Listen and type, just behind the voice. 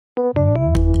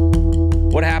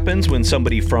What happens when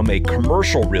somebody from a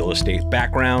commercial real estate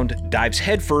background dives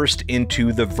headfirst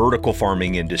into the vertical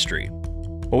farming industry?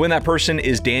 Well, when that person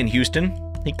is Dan Houston,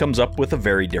 he comes up with a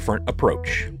very different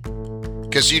approach.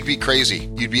 Because you'd be crazy.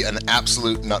 You'd be an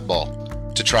absolute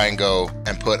nutball to try and go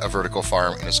and put a vertical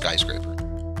farm in a skyscraper.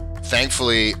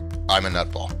 Thankfully, I'm a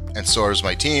nutball, and so is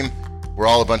my team. We're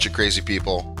all a bunch of crazy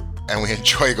people, and we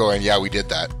enjoy going, yeah, we did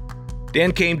that.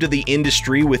 Dan came to the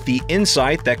industry with the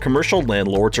insight that commercial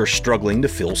landlords are struggling to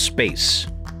fill space.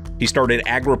 He started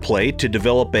AgriPlay to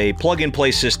develop a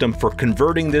plug-and-play system for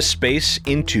converting this space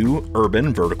into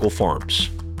urban vertical farms.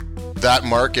 That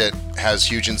market has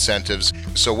huge incentives.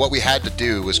 So what we had to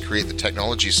do was create the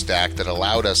technology stack that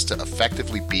allowed us to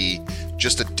effectively be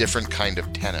just a different kind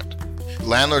of tenant.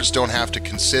 Landlords don't have to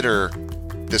consider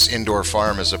this indoor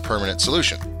farm as a permanent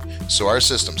solution. So our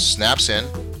system snaps in,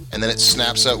 and then it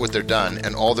snaps out what they're done,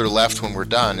 and all they're left when we're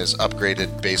done is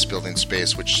upgraded base building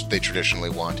space, which they traditionally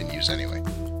want and use anyway.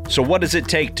 So what does it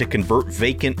take to convert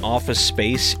vacant office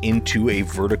space into a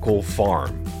vertical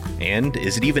farm? And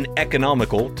is it even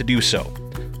economical to do so?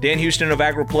 Dan Houston of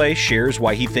AgriPlay shares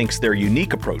why he thinks their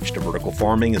unique approach to vertical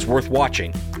farming is worth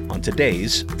watching on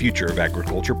today's Future of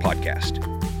Agriculture podcast.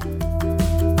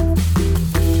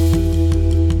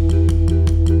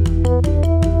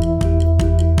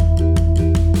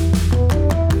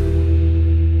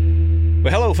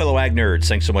 Well, hello, fellow ag nerds.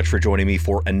 Thanks so much for joining me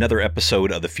for another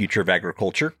episode of the Future of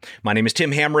Agriculture. My name is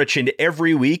Tim Hamrich, and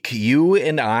every week you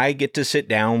and I get to sit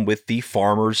down with the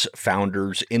farmers,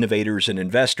 founders, innovators, and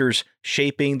investors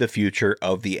shaping the future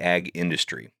of the ag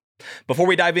industry. Before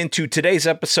we dive into today's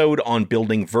episode on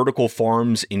building vertical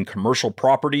farms in commercial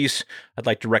properties, I'd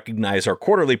like to recognize our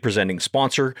quarterly presenting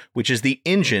sponsor, which is the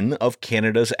engine of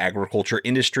Canada's agriculture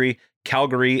industry,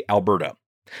 Calgary, Alberta.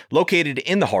 Located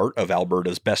in the heart of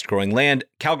Alberta's best-growing land,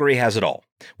 Calgary has it all.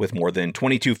 With more than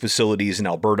 22 facilities in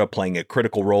Alberta playing a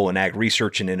critical role in ag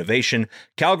research and innovation,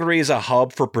 Calgary is a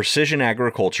hub for precision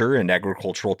agriculture and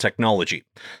agricultural technology.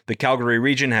 The Calgary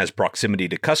region has proximity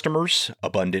to customers,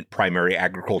 abundant primary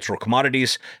agricultural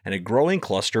commodities, and a growing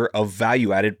cluster of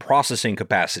value-added processing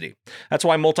capacity. That's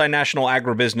why multinational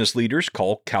agribusiness leaders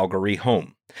call Calgary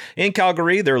home. In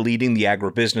Calgary, they're leading the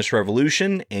agribusiness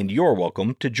revolution, and you're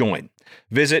welcome to join.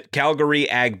 Visit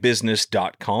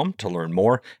calgaryagbusiness.com to learn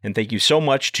more, and thank you so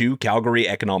much to Calgary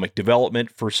Economic Development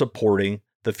for supporting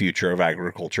the Future of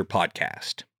Agriculture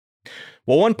podcast.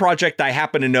 Well, one project I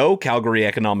happen to know Calgary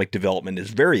Economic Development is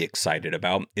very excited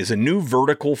about is a new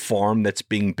vertical farm that's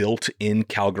being built in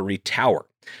Calgary Tower.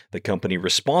 The company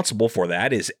responsible for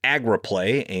that is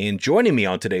AgriPlay, and joining me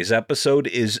on today's episode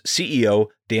is CEO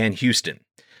Dan Houston.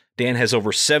 Dan has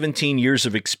over 17 years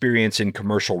of experience in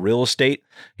commercial real estate.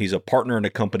 He's a partner in a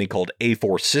company called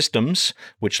A4 Systems,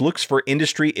 which looks for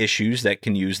industry issues that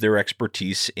can use their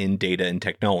expertise in data and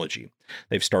technology.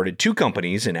 They've started two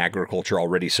companies in agriculture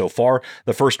already so far,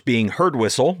 the first being Herd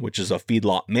Whistle, which is a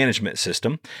feedlot management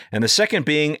system, and the second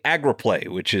being AgriPlay,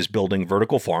 which is building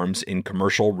vertical farms in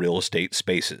commercial real estate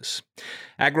spaces.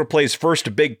 AgriPlay's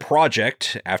first big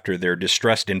project after their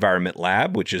distressed environment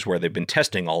lab, which is where they've been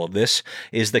testing all of this,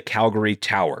 is the Calgary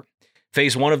Tower.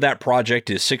 Phase 1 of that project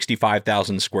is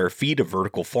 65,000 square feet of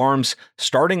vertical farms,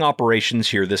 starting operations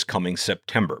here this coming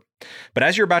September. But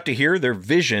as you're about to hear, their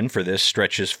vision for this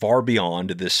stretches far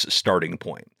beyond this starting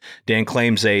point. Dan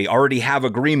claims they already have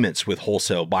agreements with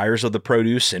wholesale buyers of the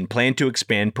produce and plan to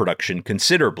expand production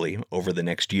considerably over the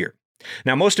next year.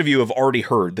 Now, most of you have already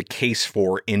heard the case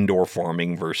for indoor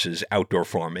farming versus outdoor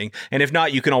farming, and if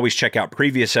not, you can always check out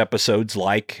previous episodes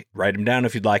like, write them down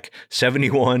if you'd like,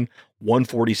 71,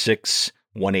 146,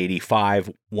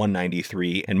 185,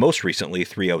 193, and most recently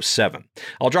 307.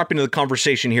 I'll drop into the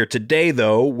conversation here today,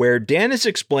 though, where Dan is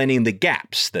explaining the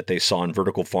gaps that they saw in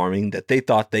vertical farming that they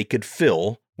thought they could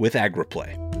fill with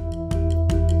AgriPlay.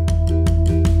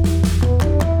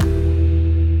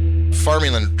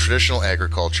 Farming in traditional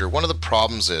agriculture, one of the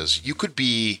problems is you could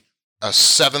be a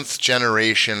seventh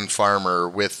generation farmer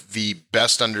with the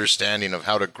best understanding of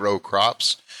how to grow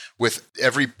crops, with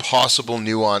every possible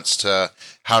nuance to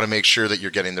how to make sure that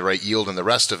you're getting the right yield and the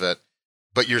rest of it,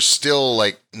 but you're still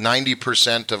like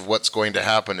 90% of what's going to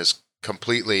happen is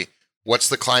completely, what's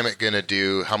the climate going to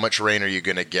do? How much rain are you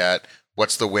going to get?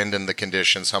 What's the wind and the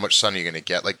conditions? How much sun are you going to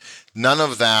get? Like, none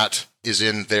of that is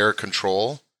in their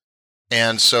control.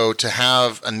 And so to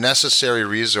have a necessary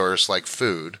resource like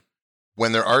food,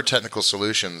 when there are technical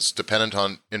solutions dependent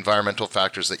on environmental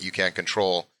factors that you can't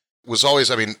control, was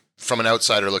always, from an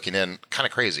outsider looking in, kind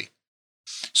of crazy.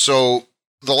 So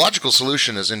the logical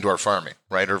solution is indoor farming,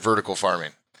 right? Or vertical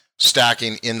farming,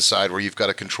 stacking inside where you've got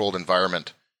a controlled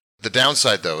environment. The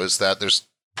downside, though, is that there's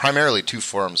primarily two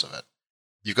forms of it.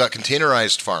 You've got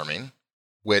containerized farming,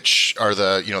 which are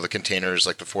the containers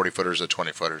like the 40-footers, the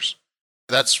 20-footers.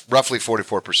 That's roughly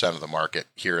 44% of the market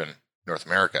here in North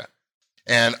America.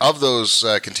 And of those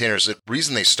containers, the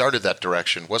reason they started that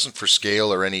direction wasn't for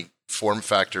scale or any form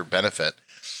factor benefit.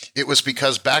 It was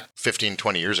because back 15,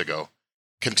 20 years ago,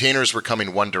 containers were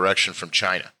coming one direction from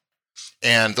China.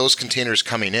 And those containers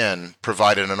coming in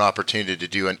provided an opportunity to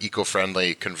do an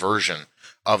eco-friendly conversion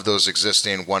of those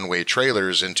existing one-way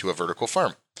trailers into a vertical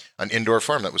farm, an indoor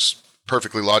farm. That was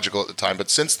perfectly logical at the time.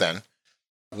 But since then,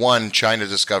 one, China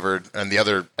discovered, and the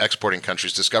other exporting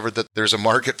countries discovered that there's a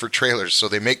market for trailers. So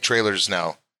they make trailers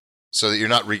now so that you're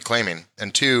not reclaiming.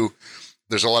 And two,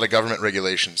 there's a lot of government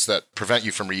regulations that prevent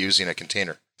you from reusing a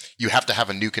container. You have to have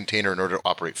a new container in order to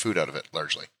operate food out of it,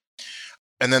 largely.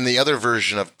 And then the other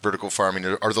version of vertical farming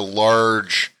are the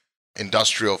large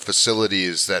industrial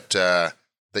facilities that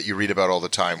you read about all the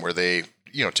time, where they,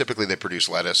 typically they produce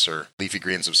lettuce or leafy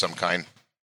greens of some kind,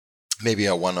 maybe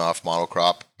a one-off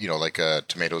monocrop, like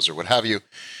tomatoes or what have you.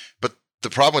 But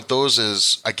the problem with those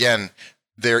is, again,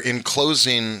 they're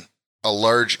enclosing a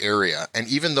large area. And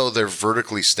even though they're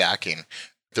vertically stacking,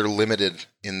 they're limited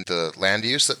in the land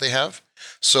use that they have.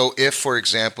 So if, for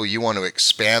example, you want to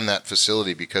expand that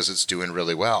facility because it's doing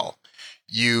really well,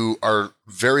 you are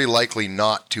very likely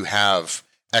not to have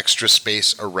extra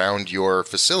space around your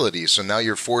facility. So now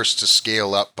you're forced to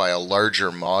scale up by a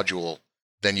larger module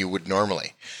than you would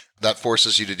normally. That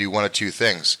forces you to do one of two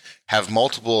things: have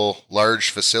multiple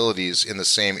large facilities in the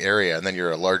same area, and then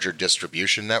you're a larger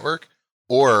distribution network,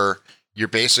 or you're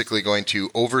basically going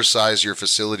to oversize your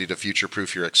facility to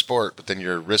future-proof your export, but then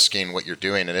you're risking what you're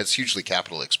doing, and it's hugely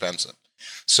capital expensive.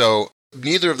 So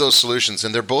neither of those solutions,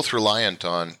 and they're both reliant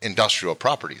on industrial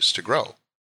properties to grow.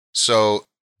 So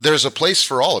there's a place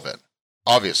for all of it,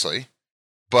 obviously,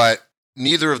 but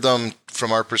neither of them,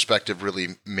 from our perspective,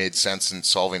 really made sense in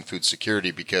solving food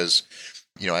security because,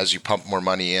 as you pump more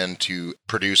money in to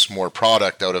produce more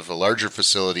product out of a larger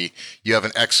facility, you have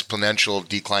an exponential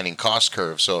declining cost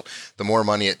curve. So the more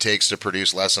money it takes to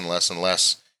produce less and less and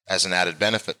less as an added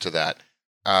benefit to that.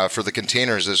 For the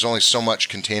containers, there's only so much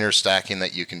container stacking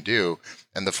that you can do,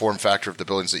 and the form factor of the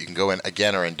buildings that you can go in,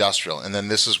 again, are industrial. And then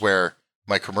this is where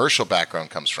my commercial background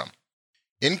comes from.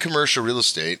 In commercial real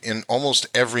estate, in almost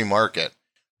every market,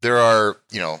 there are,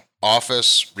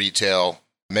 office, retail,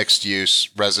 mixed use,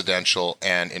 residential,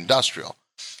 and industrial.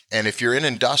 And if you're in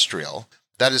industrial,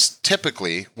 that is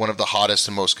typically one of the hottest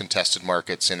and most contested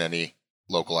markets in any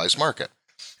localized market.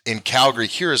 In Calgary,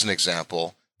 here as an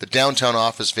example, the downtown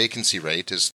office vacancy rate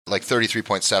is like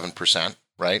 33.7%,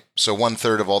 right? So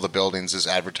 1/3 of all the buildings is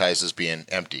advertised as being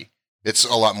empty. It's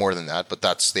a lot more than that, but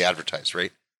that's the advertised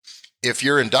rate. If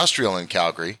you're industrial in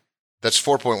Calgary, that's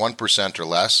 4.1% or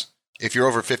less. If you're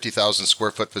over 50,000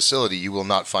 square foot facility, you will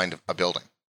not find a building.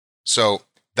 So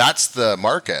that's the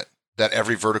market that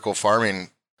every vertical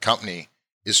farming company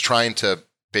is trying to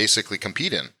basically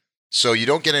compete in. So you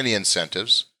don't get any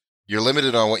incentives. You're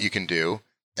limited on what you can do.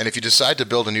 And if you decide to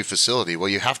build a new facility, well,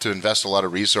 you have to invest a lot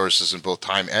of resources in both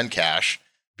time and cash,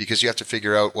 because you have to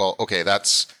figure out, well, okay,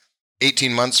 that's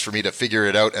 18 months for me to figure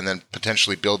it out and then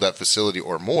potentially build that facility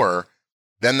or more.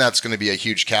 Then that's going to be a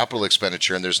huge capital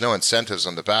expenditure, and there's no incentives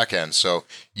on the back end. So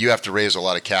you have to raise a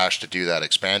lot of cash to do that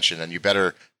expansion, and you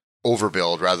better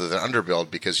overbuild rather than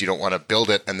underbuild, because you don't want to build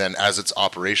it and then as it's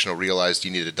operational realize you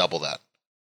need to double that.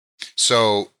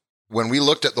 So when we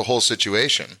looked at the whole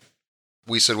situation,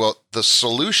 we said, well, the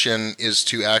solution is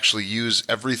to actually use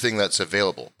everything that's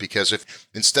available, because if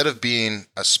instead of being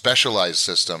a specialized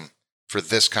system for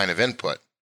this kind of input,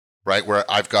 right, where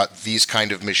I've got these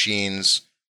kind of machines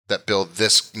that build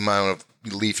this amount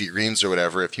of leafy greens or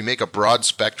whatever, if you make a broad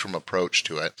spectrum approach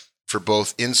to it for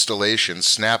both installation,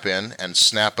 snap in and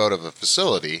snap out of a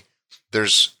facility,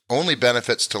 there's only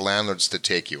benefits to landlords to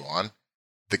take you on.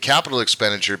 The capital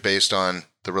expenditure based on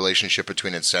the relationship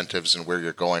between incentives and where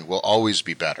you're going will always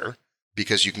be better,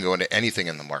 because you can go into anything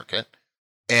in the market.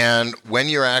 And when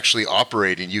you're actually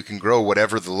operating, you can grow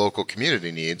whatever the local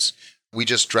community needs. We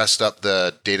just dressed up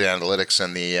the data analytics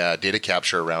and the data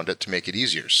capture around it to make it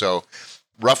easier. So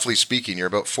roughly speaking, you're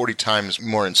about 40 times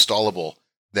more installable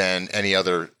than any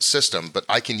other system, but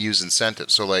I can use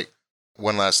incentives. So like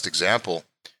one last example,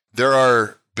 there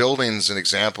are buildings and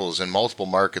examples in multiple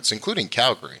markets, including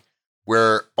Calgary,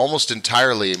 where almost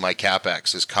entirely my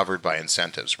CapEx is covered by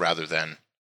incentives rather than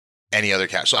any other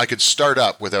cash. So I could start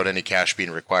up without any cash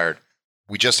being required.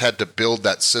 We just had to build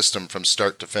that system from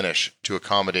start to finish to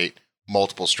accommodate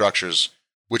multiple structures,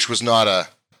 which was not a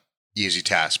easy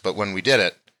task. But when we did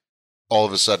it, all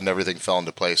of a sudden everything fell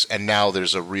into place. And now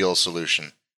there's a real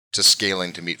solution to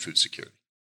scaling to meet food security.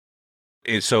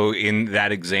 And so in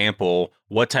that example,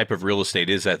 what type of real estate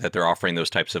is that they're offering those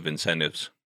types of incentives?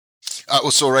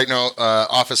 So right now,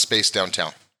 office space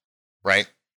downtown, right?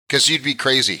 Because you'd be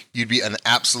crazy. You'd be an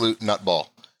absolute nutball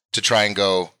to try and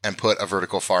go and put a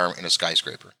vertical farm in a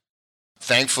skyscraper.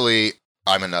 Thankfully,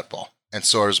 I'm a nutball, and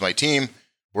so is my team.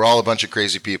 We're all a bunch of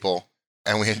crazy people,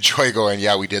 and we enjoy going,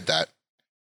 yeah, we did that.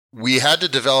 We had to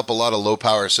develop a lot of low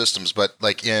power systems, but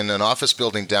like in an office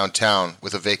building downtown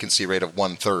with a vacancy rate of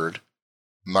 1/3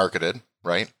 marketed,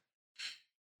 right?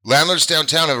 Landlords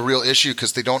downtown have a real issue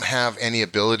because they don't have any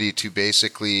ability to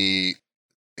basically,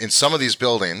 in some of these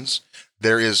buildings,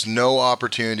 there is no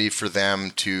opportunity for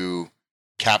them to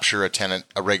capture a tenant,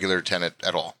 a regular tenant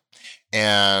at all.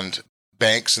 And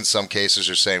banks in some cases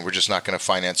are saying, we're just not going to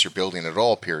finance your building at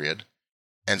all, period.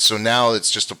 And so now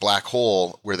it's just a black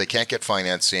hole where they can't get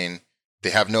financing.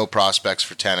 They have no prospects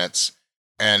for tenants.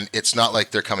 And it's not like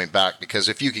they're coming back, because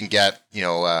if you can get,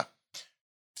 a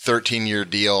 13-year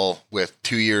deal with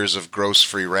 2 years of gross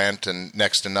free rent and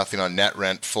next to nothing on net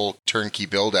rent, full turnkey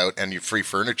build out, and your free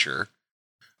furniture,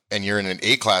 and you're in an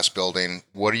A-class building,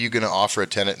 what are you going to offer a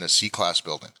tenant in a C-class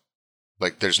building?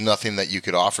 Like, there's nothing that you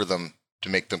could offer them to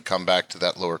make them come back to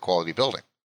that lower quality building.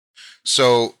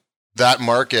 So that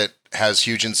market has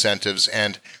huge incentives.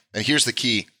 And here's the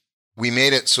key. We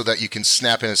made it so that you can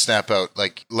snap in and snap out.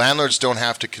 Like, landlords don't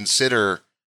have to consider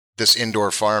this indoor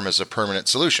farm as a permanent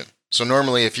solution. So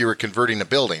normally if you were converting a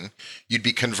building, you'd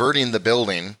be converting the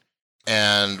building,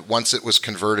 and once it was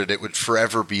converted, it would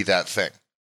forever be that thing.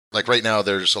 Like right now,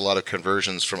 there's a lot of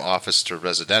conversions from office to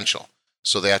residential.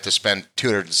 So they have to spend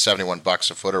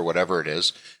 $271 a foot or whatever it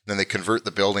is. Then they convert the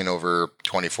building over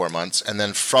 24 months. And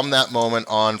then from that moment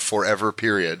on, forever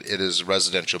period, it is a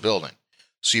residential building.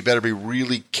 So you better be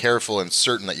really careful and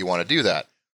certain that you want to do that.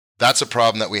 That's a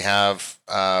problem that we have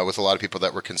with a lot of people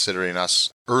that were considering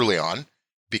us early on,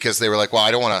 because they were like, well,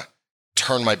 I don't want to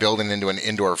turn my building into an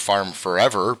indoor farm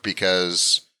forever,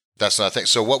 because that's not a thing.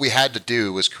 So what we had to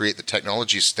do was create the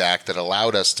technology stack that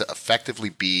allowed us to effectively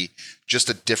be just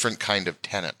a different kind of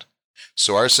tenant.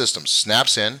 So our system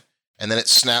snaps in, and then it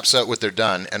snaps out what they're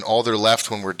done, and all they're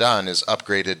left when we're done is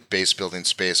upgraded base building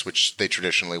space, which they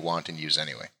traditionally want and use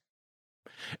anyway.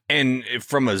 And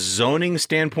from a zoning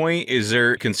standpoint, is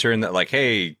there concern that, like,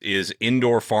 hey, is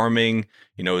indoor farming,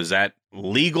 is that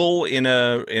legal in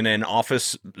an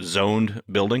office zoned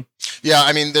building? Yeah,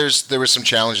 I mean, there were some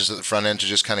challenges at the front end to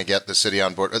just kind of get the city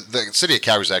on board. The city of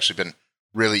Calgary's actually been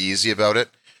really easy about it.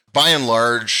 By and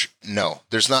large, no,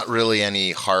 there's not really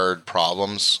any hard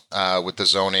problems with the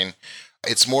zoning.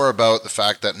 It's more about the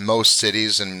fact that most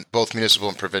cities, in both municipal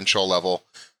and provincial level,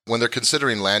 when they're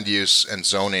considering land use and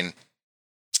zoning,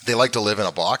 they like to live in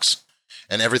a box,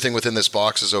 and everything within this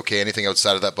box is okay. Anything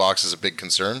outside of that box is a big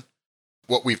concern.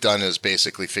 What we've done is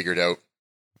basically figured out,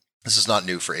 this is not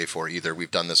new for A4 either. We've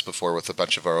done this before with a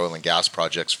bunch of our oil and gas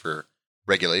projects for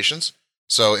regulations.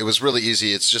 So it was really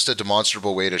easy. It's just a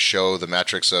demonstrable way to show the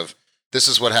metrics of, this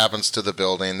is what happens to the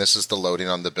building. This is the loading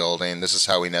on the building. This is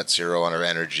how we net zero on our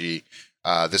energy.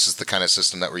 This is the kind of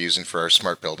system that we're using for our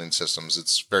smart building systems.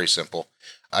 It's very simple.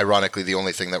 Ironically, the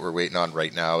only thing that we're waiting on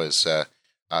right now is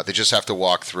they just have to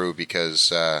walk through, because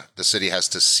the city has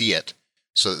to see it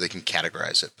so that they can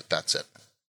categorize it. But that's it.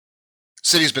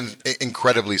 City's been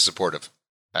incredibly supportive,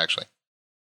 actually.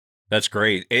 That's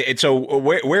great. And so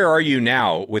where are you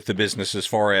now with the business as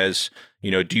far as,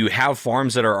 do you have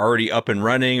farms that are already up and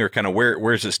running, or kind of where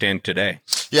does it stand today?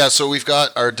 Yeah, so we've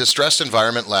got our distressed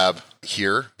environment lab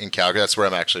here in Calgary. That's where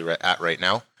I'm actually at right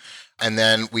now. And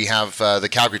then we have the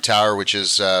Calgary Tower, which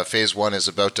is phase 1 is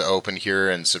about to open here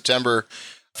in September.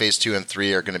 Phase 2 and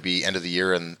 3 are going to be end of the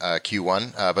year in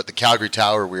Q1. But the Calgary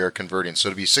Tower we are converting. So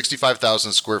it'll be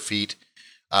 65,000 square feet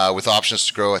with options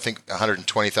to grow, I think,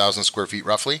 120,000 square feet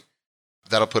roughly.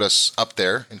 That'll put us up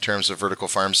there in terms of vertical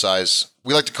farm size.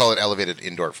 We like to call it elevated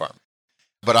indoor farm.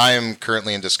 But I am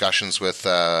currently in discussions with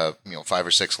 5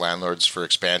 or 6 landlords for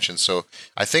expansion. So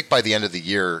I think by the end of the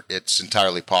year, it's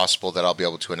entirely possible that I'll be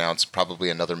able to announce probably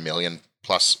another 1 million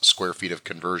plus square feet of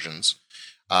conversions.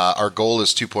 Our goal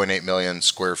is 2.8 million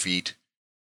square feet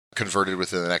converted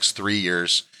within the next 3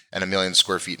 years, and 1 million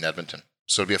square feet in Edmonton.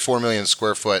 So it'll be a 4 million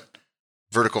square foot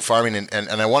vertical farming. And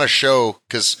I want to show,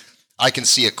 because I can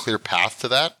see a clear path to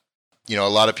that. A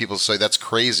lot of people say that's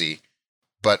crazy.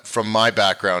 But from my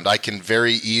background, I can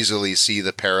very easily see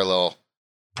the parallel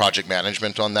project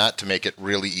management on that to make it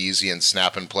really easy and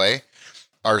snap and play.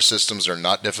 Our systems are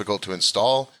not difficult to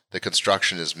install. The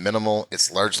construction is minimal.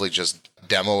 It's largely just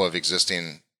demo of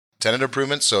existing tenant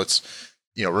improvements. So it's,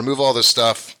 remove all this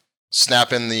stuff,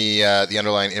 snap in the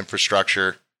underlying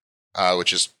infrastructure,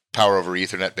 which is power over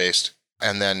Ethernet based,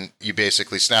 and then you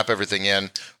basically snap everything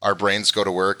in, our brains go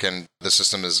to work, and the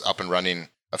system is up and running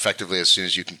effectively as soon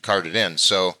as you can card it in.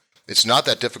 So it's not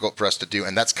that difficult for us to do,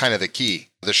 and that's kind of the key.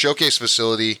 The showcase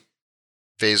facility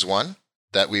phase 1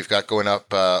 that we've got going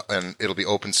up, and it'll be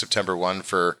open September 1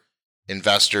 for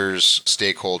investors,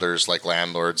 stakeholders like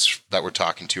landlords that we're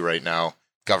talking to right now,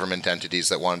 government entities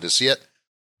that wanted to see it.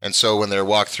 And so when they're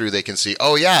walked through, they can see,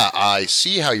 oh yeah, I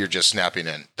see how you're just snapping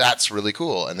in. That's really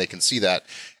cool. And they can see that.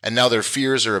 And now their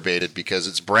fears are abated because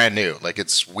it's brand new. Like,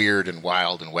 it's weird and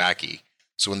wild and wacky.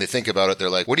 So when they think about it, they're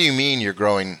like, what do you mean you're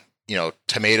growing,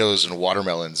 tomatoes and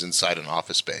watermelons inside an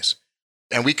office space?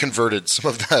 And we converted some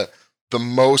of the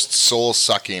most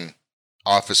soul-sucking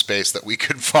office space that we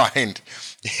could find.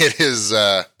 It is,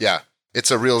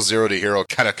 it's a real zero to hero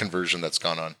kind of conversion that's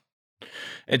gone on.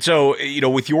 And so,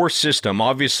 with your system,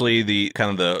 obviously the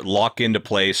kind of the lock into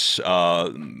place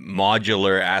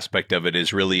modular aspect of it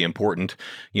is really important,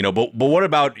 but what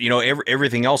about,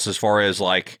 everything else as far as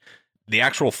like the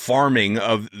actual farming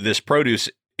of this produce?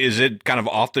 Is it kind of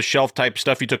off the shelf type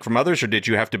stuff you took from others, or did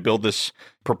you have to build this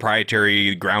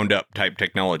proprietary ground up type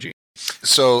technology?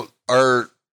 So our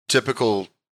typical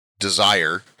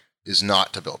desire is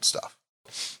not to build stuff.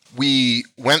 We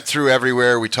went through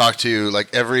everywhere. We talked to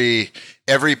like every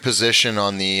position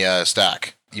on the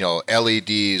stack,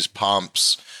 LEDs,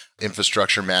 pumps,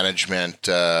 infrastructure management,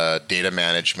 data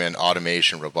management,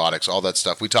 automation, robotics, all that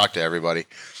stuff. We talked to everybody.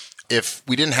 If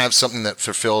we didn't have something that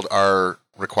fulfilled our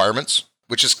requirements,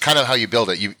 which is kind of how you build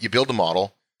it, you build a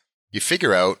model, you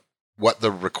figure out what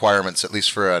the requirements, at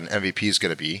least for an MVP, is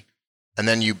going to be, and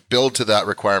then you build to that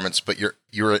requirements, but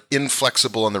you're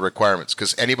inflexible in the requirements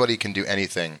because anybody can do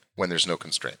anything when there's no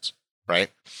constraints, right?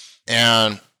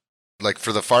 And like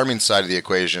for the farming side of the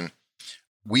equation,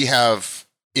 we have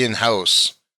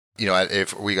in-house,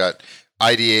 if we got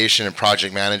ideation and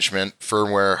project management,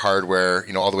 firmware, hardware,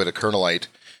 all the way to kernelite.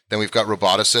 Then we've got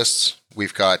roboticists.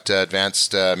 We've got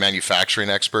advanced manufacturing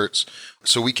experts.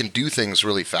 So we can do things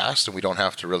really fast and we don't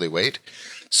have to really wait.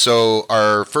 So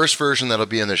our first version that'll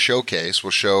be in the showcase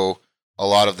will show a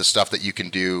lot of the stuff that you can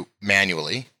do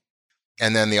manually.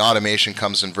 And then the automation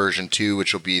comes in version 2,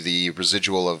 which will be the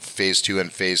residual of phase 2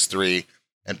 and phase 3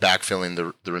 and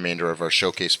backfilling the remainder of our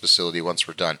showcase facility once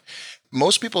we're done.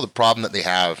 Most people, the problem that they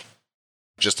have,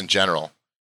 just in general,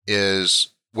 is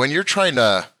when you're trying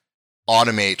to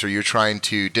automate or you're trying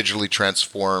to digitally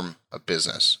transform a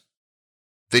business,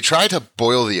 they try to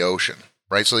boil the ocean,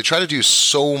 right? So they try to do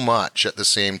so much at the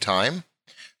same time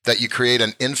that you create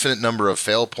an infinite number of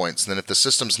fail points. And then if the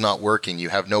system's not working, you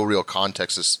have no real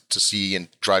context to see and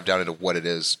drive down into what it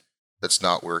is that's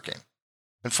not working.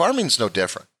 And farming's no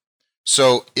different.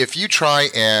 So if you try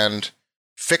and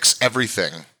fix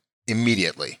everything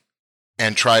immediately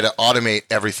and try to automate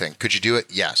everything, could you do it?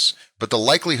 Yes. But the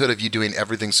likelihood of you doing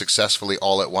everything successfully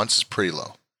all at once is pretty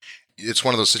low. It's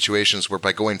one of those situations where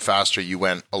by going faster, you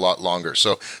went a lot longer.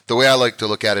 So the way I like to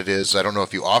look at it is, I don't know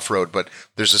if you off-road, but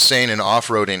there's a saying in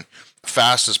off-roading,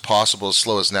 fast as possible, as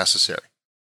slow as necessary,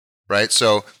 right?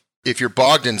 So if you're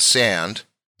bogged in sand,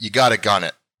 you got to gun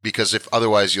it, because if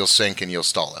otherwise you'll sink and you'll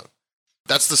stall out.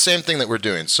 That's the same thing that we're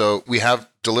doing. So we have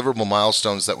deliverable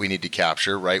milestones that we need to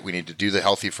capture, right? We need to do the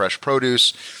healthy, fresh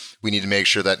produce. We need to make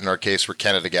sure that in our case, we're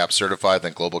Canada GAP certified,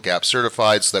 then Global GAP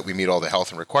certified, so that we meet all the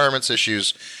health and requirements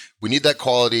issues. We need that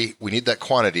quality, we need that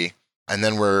quantity, and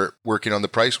then we're working on the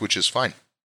price, which is fine.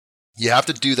 You have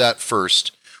to do that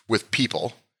first with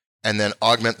people, and then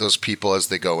augment those people as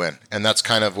they go in. And that's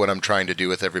kind of what I'm trying to do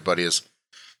with everybody, is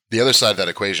the other side of that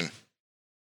equation.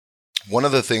 One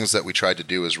of the things that we tried to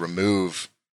do is remove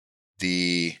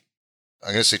the,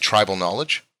 I'm going to say, tribal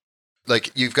knowledge.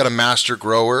 Like, you've got a master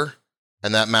grower,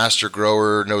 and that master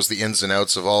grower knows the ins and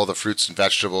outs of all the fruits and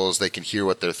vegetables. They can hear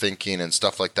what they're thinking and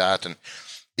stuff like that. And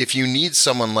if you need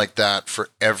someone like that for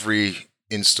every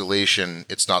installation,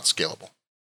 it's not scalable.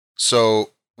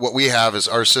 So what we have is,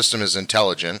 our system is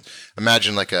intelligent.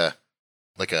 Imagine like a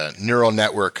neural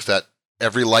network that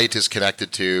every light is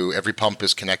connected to, every pump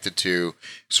is connected to.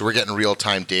 So we're getting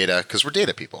real-time data because we're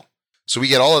data people. So we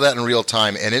get all of that in real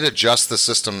time, and it adjusts the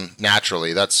system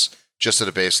naturally. That's just at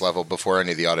a base level before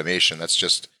any of the automation.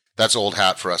 That's old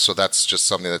hat for us. So that's just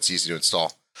something that's easy to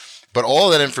install. But all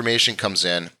of that information comes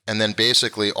in, and then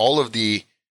basically all of the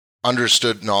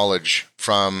understood knowledge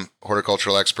from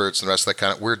horticultural experts and the rest of that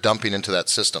kind of, we're dumping into that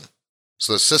system.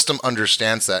 So the system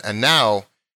understands that. And now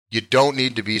you don't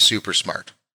need to be super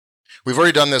smart. We've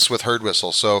already done this with herd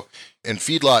whistle. So in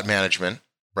feedlot management,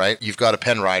 right, you've got a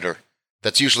pen rider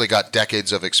that's usually got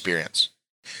decades of experience.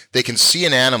 They can see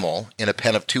an animal in a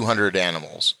pen of 200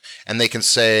 animals, and they can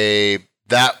say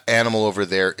that animal over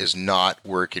there is not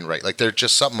working right. Like there's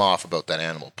just something off about that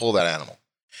animal. Pull that animal.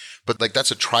 But like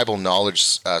that's a tribal knowledge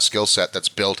skill set that's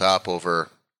built up over,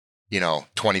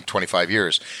 20, 25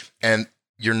 years. And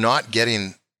you're not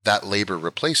getting that labor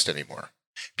replaced anymore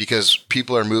because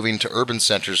people are moving to urban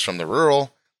centers from the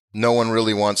rural. No one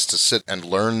really wants to sit and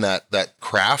learn that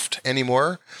craft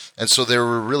anymore. And so they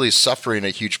were really suffering a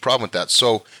huge problem with that.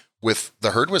 So with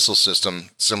the herd whistle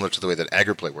system, similar to the way that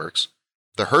AgriPlay works,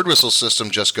 the herd whistle system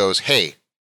just goes, hey,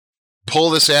 pull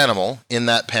this animal in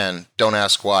that pen. Don't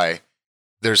ask why.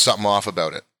 There's something off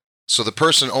about it. So the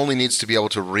person only needs to be able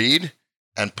to read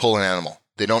and pull an animal.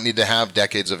 They don't need to have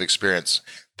decades of experience.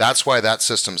 That's why that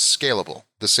system's scalable.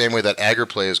 The same way that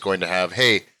AgriPlay is going to have,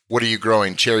 hey, what are you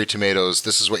growing? Cherry tomatoes.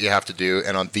 This is what you have to do.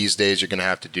 And on these days, you're going to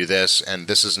have to do this. And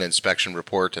this is an inspection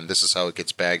report. And this is how it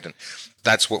gets bagged. And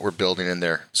that's what we're building in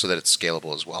there so that it's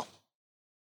scalable as well.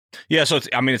 Yeah. So,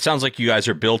 it sounds like you guys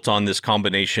are built on this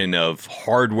combination of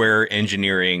hardware,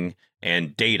 engineering,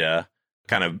 and data,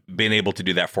 kind of being able to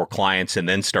do that for clients, and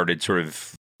then started sort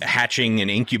of hatching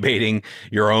and incubating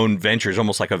your own ventures,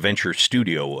 almost like a venture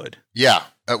studio would. Yeah.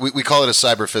 We call it a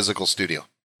cyber physical studio.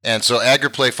 And so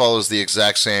AgriPlay follows the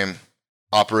exact same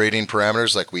operating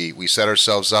parameters. Like we set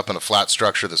ourselves up in a flat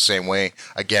structure the same way,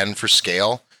 again, for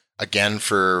scale, again,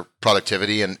 for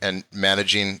productivity and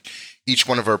managing. Each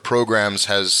one of our programs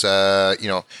has,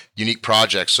 unique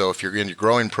projects. So if you're in your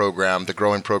growing program, the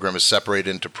growing program is separated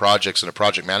into projects and a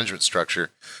project management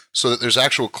structure so that there's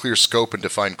actual clear scope and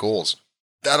defined goals.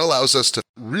 That allows us to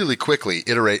really quickly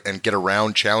iterate and get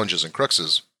around challenges and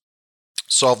cruxes,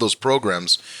 solve those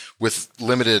programs with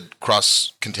limited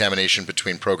cross-contamination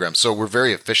between programs. So we're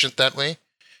very efficient that way.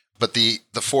 But the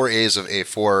 4 A's of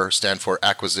A4 stand for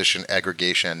acquisition,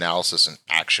 aggregation, analysis, and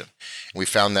action. And we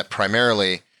found that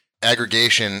primarily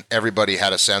aggregation, everybody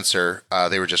had a sensor.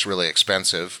 They were just really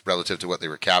expensive relative to what they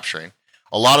were capturing.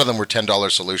 A lot of them were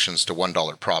 $10 solutions to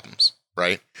 $1 problems,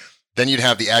 right? Then you'd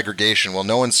have the aggregation. Well,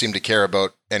 no one seemed to care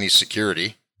about any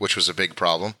security, which was a big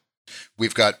problem.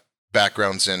 We've got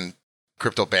backgrounds in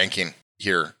crypto banking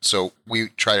here, so we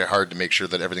try hard to make sure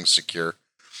that everything's secure.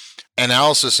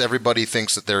 Analysis, everybody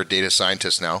thinks that they're a data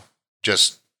scientist now,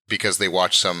 just because they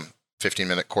watch some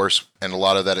 15-minute course, and a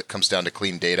lot of that, it comes down to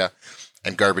clean data,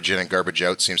 and garbage in and garbage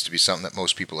out seems to be something that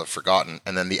most people have forgotten.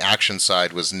 And then the action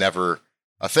side was never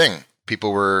a thing.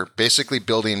 People were basically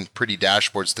building pretty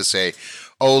dashboards to say,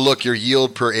 oh, look, your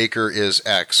yield per acre is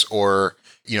X, or,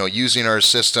 using our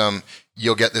system,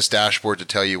 you'll get this dashboard to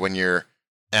tell you when your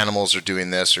animals are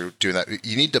doing this or doing that.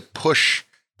 You need to push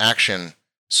action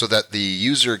so that the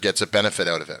user gets a benefit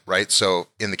out of it, right? So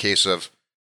in the case of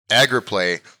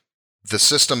AgriPlay, the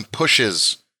system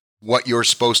pushes what you're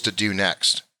supposed to do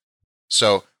next.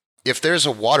 So if there's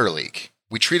a water leak,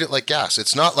 we treat it like gas.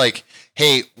 It's not like,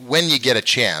 hey, when you get a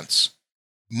chance,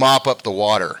 mop up the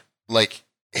water. Like,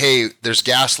 hey, there's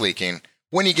gas leaking.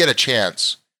 When you get a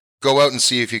chance, go out and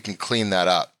see if you can clean that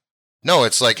up. No,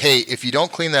 it's like, hey, if you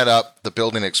don't clean that up, the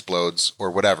building explodes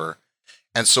or whatever.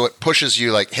 And so it pushes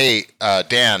you like, hey,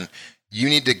 Dan, you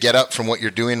need to get up from what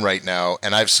you're doing right now.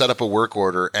 And I've set up a work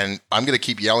order and I'm going to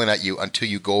keep yelling at you until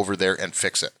you go over there and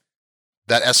fix it.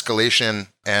 That escalation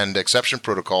and exception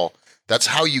protocol, that's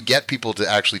how you get people to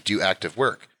actually do active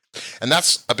work. And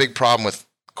that's a big problem with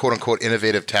quote unquote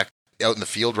innovative tech out in the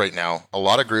field right now. A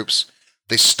lot of groups,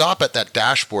 they stop at that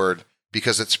dashboard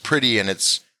because it's pretty and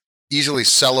it's easily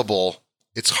sellable.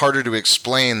 It's harder to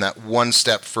explain that one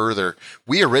step further.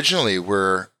 We originally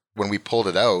were, when we pulled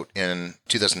it out in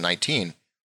 2019,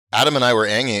 Adam and I were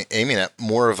aiming at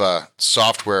more of a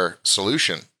software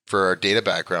solution for our data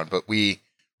background, but we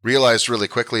realized really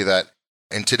quickly that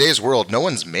in today's world, no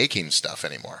one's making stuff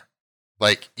anymore.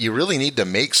 Like, you really need to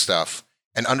make stuff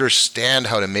and understand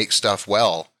how to make stuff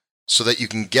well so that you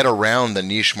can get around the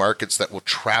niche markets that will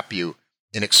trap you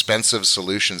in expensive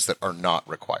solutions that are not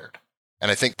required. And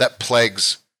I think that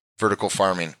plagues vertical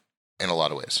farming in a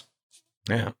lot of ways.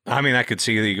 Yeah. I could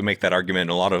see that you can make that argument in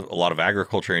a lot of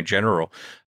agriculture in general.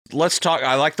 Let's talk.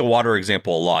 I like the water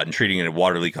example a lot and treating a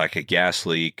water leak like a gas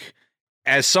leak.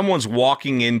 As someone's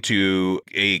walking into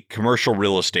a commercial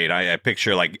real estate, I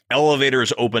picture like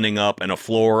elevators opening up and a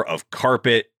floor of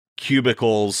carpet,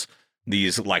 cubicles,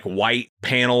 these like white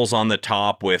panels on the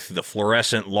top with the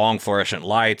long fluorescent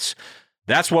lights.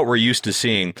 That's what we're used to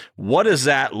seeing. What does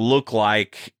that look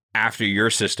like after your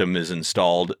system is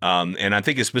installed? And I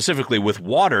think specifically with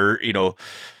water,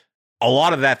 a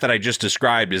lot of that I just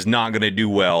described is not going to do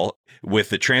well. with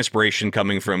the transpiration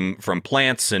coming from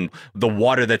plants and the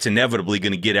water that's inevitably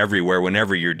going to get everywhere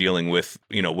whenever you're dealing with,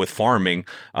 with farming.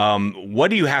 What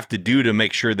do you have to do to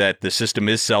make sure that the system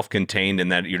is self-contained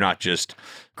and that you're not just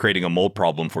creating a mold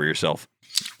problem for yourself?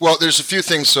 Well, there's a few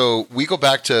things. So we go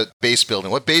back to base building.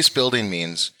 What base building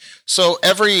means. So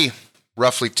every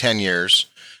roughly 10 years,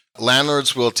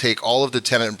 landlords will take all of the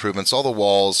tenant improvements, all the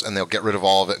walls, and they'll get rid of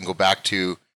all of it and go back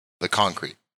to the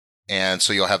concrete. And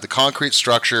so you'll have the concrete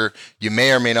structure. You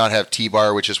may or may not have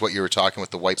T-bar, which is what you were talking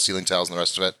with the white ceiling tiles and the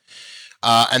rest of it.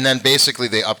 And then basically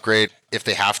they upgrade, if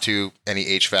they have to, any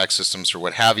HVAC systems or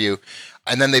what have you.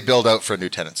 And then they build out for a new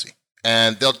tenancy.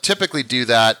 And they'll typically do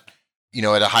that,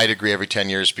 at a high degree every 10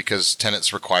 years because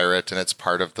tenants require it and it's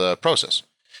part of the process.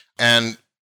 And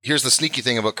here's the sneaky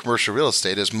thing about commercial real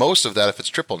estate is most of that, if it's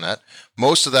triple net,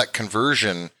 most of that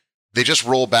conversion, they just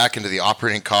roll back into the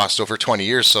operating cost over 20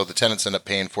 years. So the tenants end up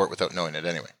paying for it without knowing it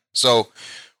anyway. So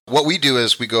what we do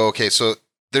is we go, okay, so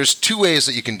there's two ways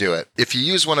that you can do it. If you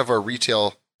use one of our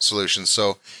retail solutions,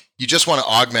 so you just want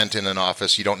to augment in an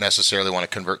office, you don't necessarily want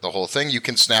to convert the whole thing, you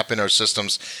can snap in our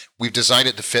systems. We've designed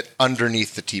it to fit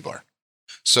underneath the T-bar.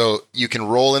 So you can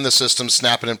roll in the system,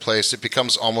 snap it in place. It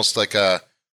becomes almost like an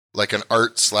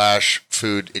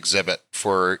art/food exhibit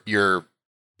for your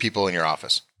people in your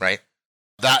office, right?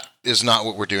 That is not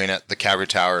what we're doing at the Calgary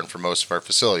Tower and for most of our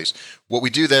facilities. What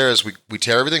we do there is we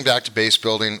tear everything back to base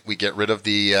building. We get rid of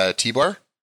the T-bar.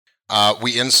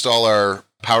 We install our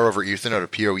Power over Ethernet or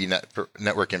PoE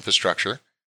network infrastructure,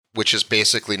 which is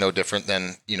basically no different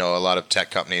than, a lot of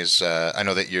tech companies. I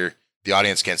know that the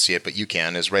audience can't see it, but you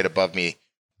can, is right above me.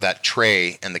 That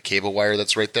tray and the cable wire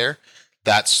that's right there,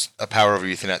 that's a Power over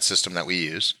Ethernet system that we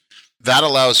use. That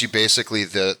allows you basically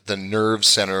the nerve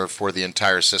center for the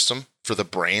entire system, for the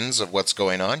brains of what's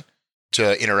going on,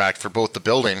 to interact for both the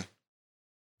building,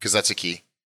 because that's a key,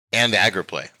 and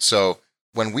AgriPlay. So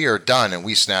when we are done and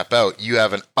we snap out, you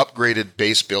have an upgraded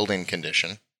base building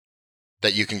condition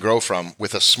that you can grow from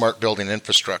with a smart building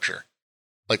infrastructure.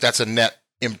 Like that's a net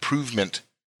improvement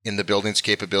in the building's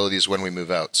capabilities when we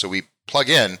move out. So we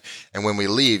plug in, and when we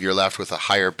leave, you're left with a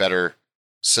higher, better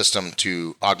system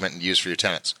to augment and use for your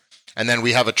tenants. And then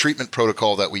we have a treatment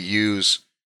protocol that we use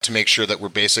to make sure that we're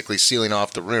basically sealing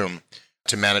off the room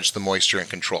to manage the moisture and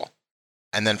control.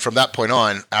 And then from that point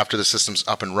on, after the system's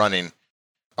up and running,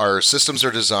 our systems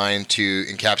are designed to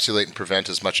encapsulate and prevent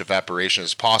as much evaporation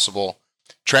as possible.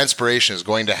 Transpiration is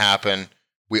going to happen.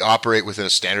 We operate within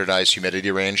a standardized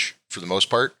humidity range for the most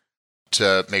part,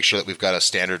 to make sure that we've got a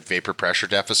standard vapor pressure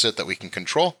deficit that we can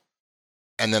control.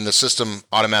 And then the system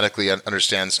automatically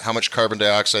understands how much carbon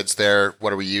dioxide's there,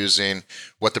 what are we using,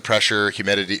 what the pressure,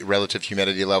 humidity, relative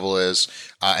humidity level is,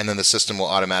 and then the system will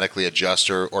automatically adjust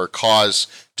or cause,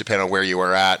 depending on where you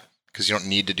are at, because you don't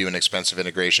need to do an expensive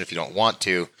integration if you don't want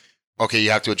to. Okay,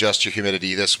 you have to adjust your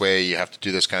humidity this way, you have to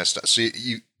do this kind of stuff. So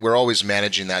we're always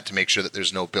managing that to make sure that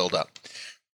there's no buildup.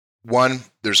 One,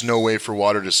 there's no way for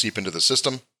water to seep into the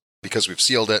system, because we've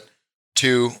sealed it.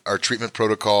 Two, our treatment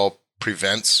protocol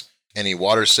prevents any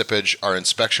water seepage. Our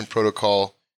inspection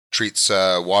protocol treats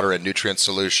water and nutrient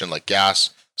solution like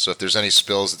gas. So if there's any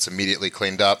spills, it's immediately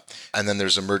cleaned up. And then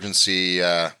there's emergency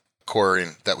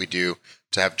coring that we do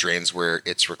to have drains where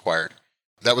it's required.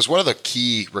 That was one of the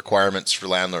key requirements for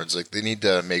landlords. Like they need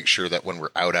to make sure that when we're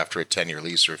out after a 10-year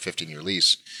lease or a 15-year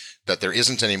lease, that there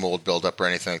isn't any mold buildup or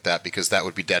anything like that, because that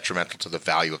would be detrimental to the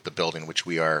value of the building, which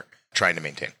we are trying to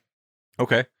maintain.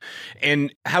 Okay.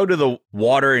 And how do the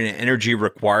water and energy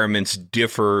requirements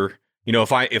differ?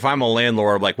 If I'm a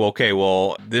landlord, I'm like,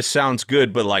 well, this sounds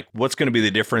good, but like, what's going to be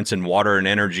the difference in water and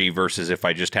energy versus if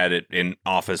I just had it in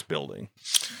office building?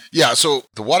 Yeah. So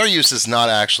the water use is not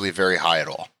actually very high at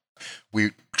all.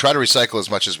 We try to recycle as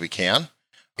much as we can.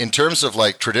 In terms of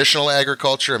like traditional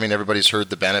agriculture, I mean, everybody's heard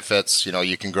the benefits.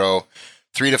 You can grow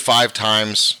 3 to 5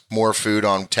 times more food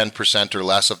on 10% or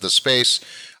less of the space.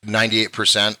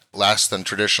 98% less than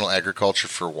traditional agriculture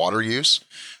for water use.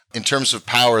 In terms of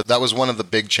power, that was one of the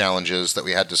big challenges that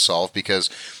we had to solve, because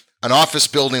an office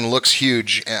building looks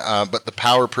huge, but the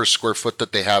power per square foot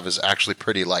that they have is actually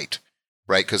pretty light,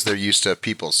 right? Because they're used to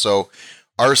people. So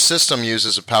our system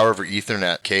uses a Power over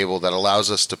Ethernet cable that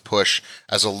allows us to push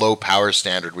as a low power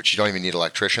standard, which you don't even need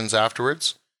electricians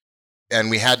afterwards. And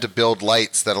we had to build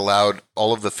lights that allowed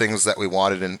all of the things that we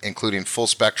wanted, including full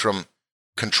spectrum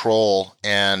control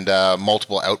and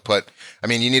multiple output. I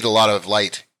mean, you need a lot of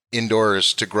light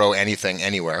indoors to grow anything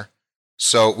anywhere.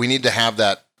 So we need to have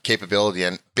that capability.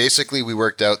 And basically we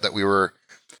worked out that we were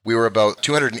about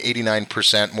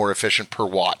 289% more efficient per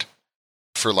watt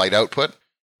for light output,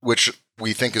 which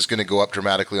we think is going to go up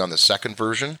dramatically on the second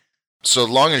version. So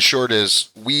long and short is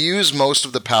we use most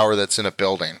of the power that's in a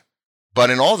building. But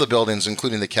in all the buildings,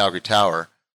 including the Calgary Tower,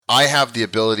 I have the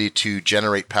ability to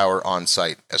generate power on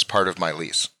site as part of my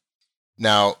lease.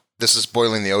 Now, this is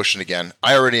boiling the ocean again.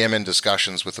 I already am in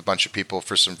discussions with a bunch of people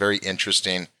for some very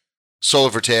interesting solar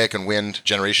voltaic and wind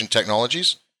generation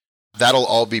technologies. That'll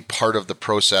all be part of the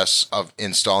process of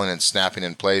installing and snapping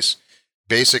in place.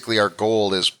 Basically, our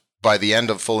goal is by the end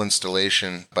of full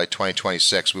installation by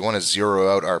 2026, we want to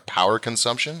zero out our power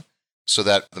consumption so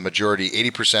that the majority,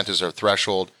 80% is our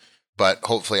threshold, but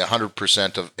hopefully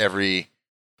 100% of every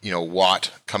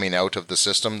watt coming out of the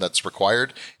system that's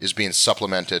required is being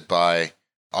supplemented by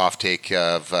offtake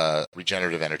of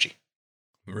regenerative energy.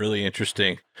 Really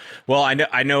interesting. Well,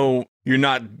 I know you're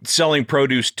not selling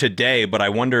produce today, but I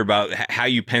wonder about how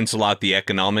you pencil out the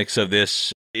economics of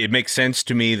this. It makes sense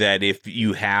to me that if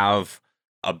you have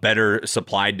a better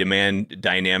supply-demand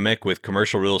dynamic with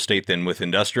commercial real estate than with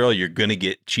industrial, you're going to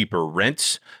get cheaper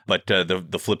rents. But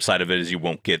the flip side of it is you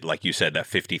won't get, like you said, that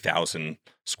 50,000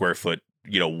 square foot,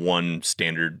 one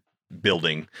standard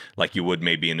building like you would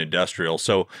maybe in industrial.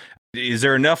 So is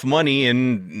there enough money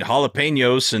in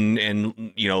jalapenos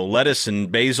and lettuce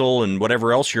and basil and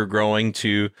whatever else you're growing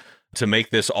to make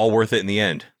this all worth it in the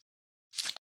end?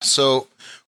 So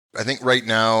I think right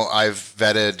now I've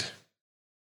vetted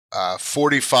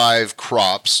 45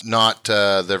 crops, not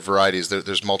their varieties.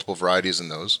 There's multiple varieties in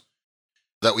those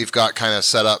that we've got kind of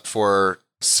set up for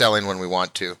selling when we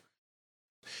want to.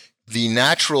 The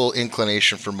natural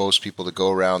inclination for most people to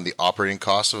go around the operating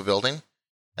costs of a building,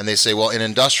 and they say, well, an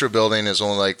industrial building is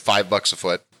only like $5 a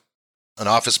foot. An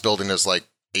office building is like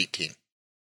 18.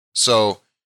 So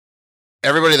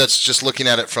everybody that's just looking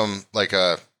at it from like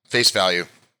a face value,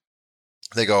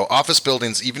 they go, office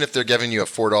buildings, even if they're giving you a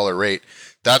 $4 rate,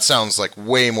 that sounds like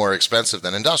way more expensive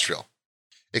than industrial.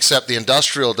 Except the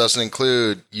industrial doesn't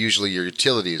include usually your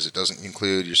utilities. It doesn't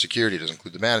include your security. It doesn't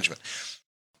include the management.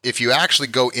 If you actually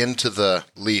go into the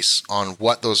lease on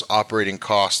what those operating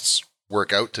costs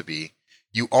work out to be,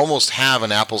 you almost have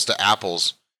an apples to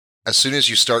apples as soon as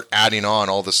you start adding on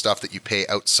all the stuff that you pay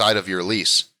outside of your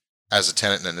lease as a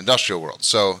tenant in an industrial world.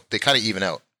 So they kind of even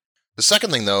out. The second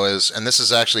thing, though, is, and this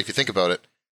is actually, if you think about it,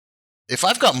 if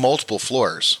I've got multiple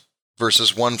floors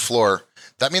versus one floor,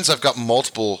 that means I've got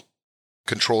multiple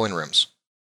controlling rooms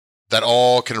that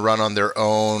all can run on their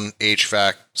own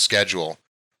HVAC schedule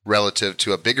relative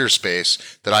to a bigger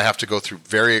space that I have to go through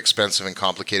very expensive and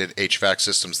complicated HVAC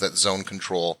systems that zone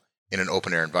control in an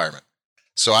open air environment.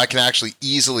 So I can actually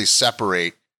easily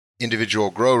separate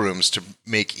individual grow rooms to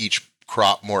make each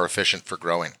crop more efficient for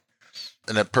growing.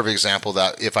 And a perfect example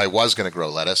that if I was going to grow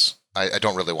lettuce, I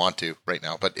don't really want to right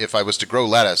now, but if I was to grow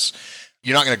lettuce,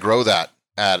 you're not going to grow that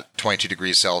at 22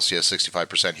 degrees Celsius,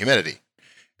 65% humidity.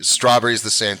 Strawberries, the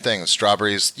same thing.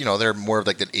 Strawberries, they're more of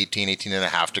like that 18 and a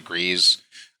half degrees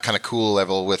kind of cool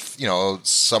level with,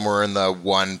 somewhere in the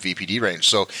 1 VPD range.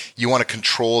 So you want to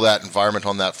control that environment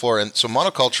on that floor. And so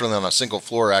monoculture on a single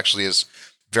floor actually is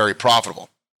very profitable.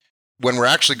 When we're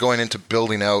actually going into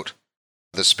building out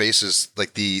the spaces,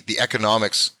 like the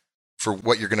economics for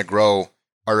what you're going to grow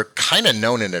are kind of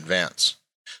known in advance.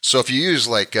 So if you use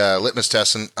like litmus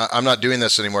tests, and I'm not doing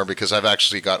this anymore because I've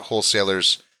actually got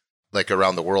wholesalers like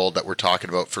around the world that we're talking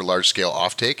about for large scale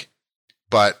offtake,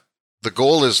 but the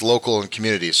goal is local and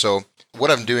community. So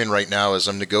what I'm doing right now is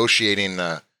I'm negotiating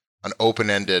an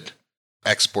open-ended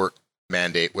export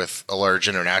mandate with a large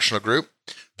international group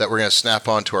that we're going to snap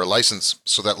onto our license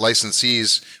so that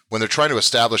licensees, when they're trying to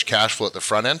establish cash flow at the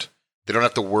front end, they don't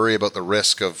have to worry about the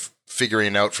risk of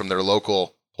figuring out from their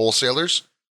local wholesalers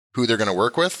who they're going to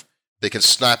work with. They can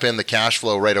snap in the cash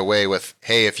flow right away with,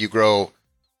 hey, if you grow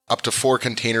up to 4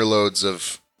 container loads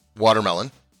of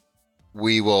watermelon,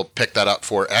 we will pick that up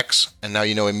for X. And now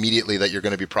you know immediately that you're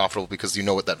going to be profitable because you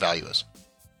know what that value is.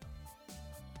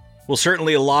 Well,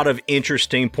 certainly a lot of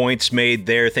interesting points made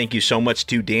there. Thank you so much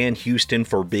to Dan Houston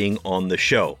for being on the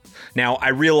show. Now, I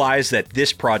realize that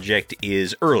this project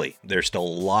is early. There's still a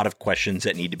lot of questions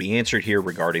that need to be answered here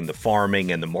regarding the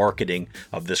farming and the marketing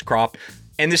of this crop.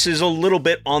 And this is a little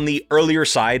bit on the earlier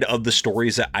side of the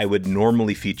stories that I would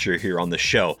normally feature here on the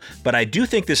show. But I do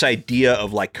think this idea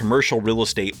of like commercial real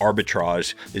estate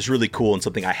arbitrage is really cool and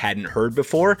something I hadn't heard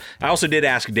before. I also did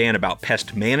ask Dan about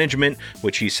pest management,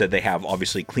 which he said they have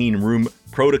obviously clean room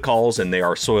protocols and they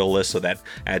are soilless, so that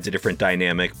adds a different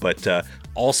dynamic. But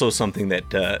also something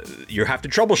that you have to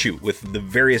troubleshoot with the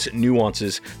various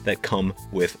nuances that come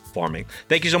with farming.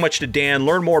 Thank you so much to Dan.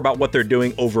 Learn more about what they're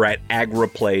doing over at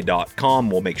agriplay.com.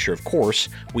 We'll make sure, of course,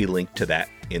 we link to that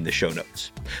in the show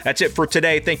notes. That's it for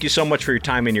today. Thank you so much for your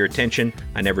time and your attention.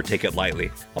 I never take it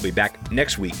lightly. I'll be back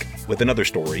next week with another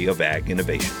story of ag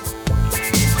innovation.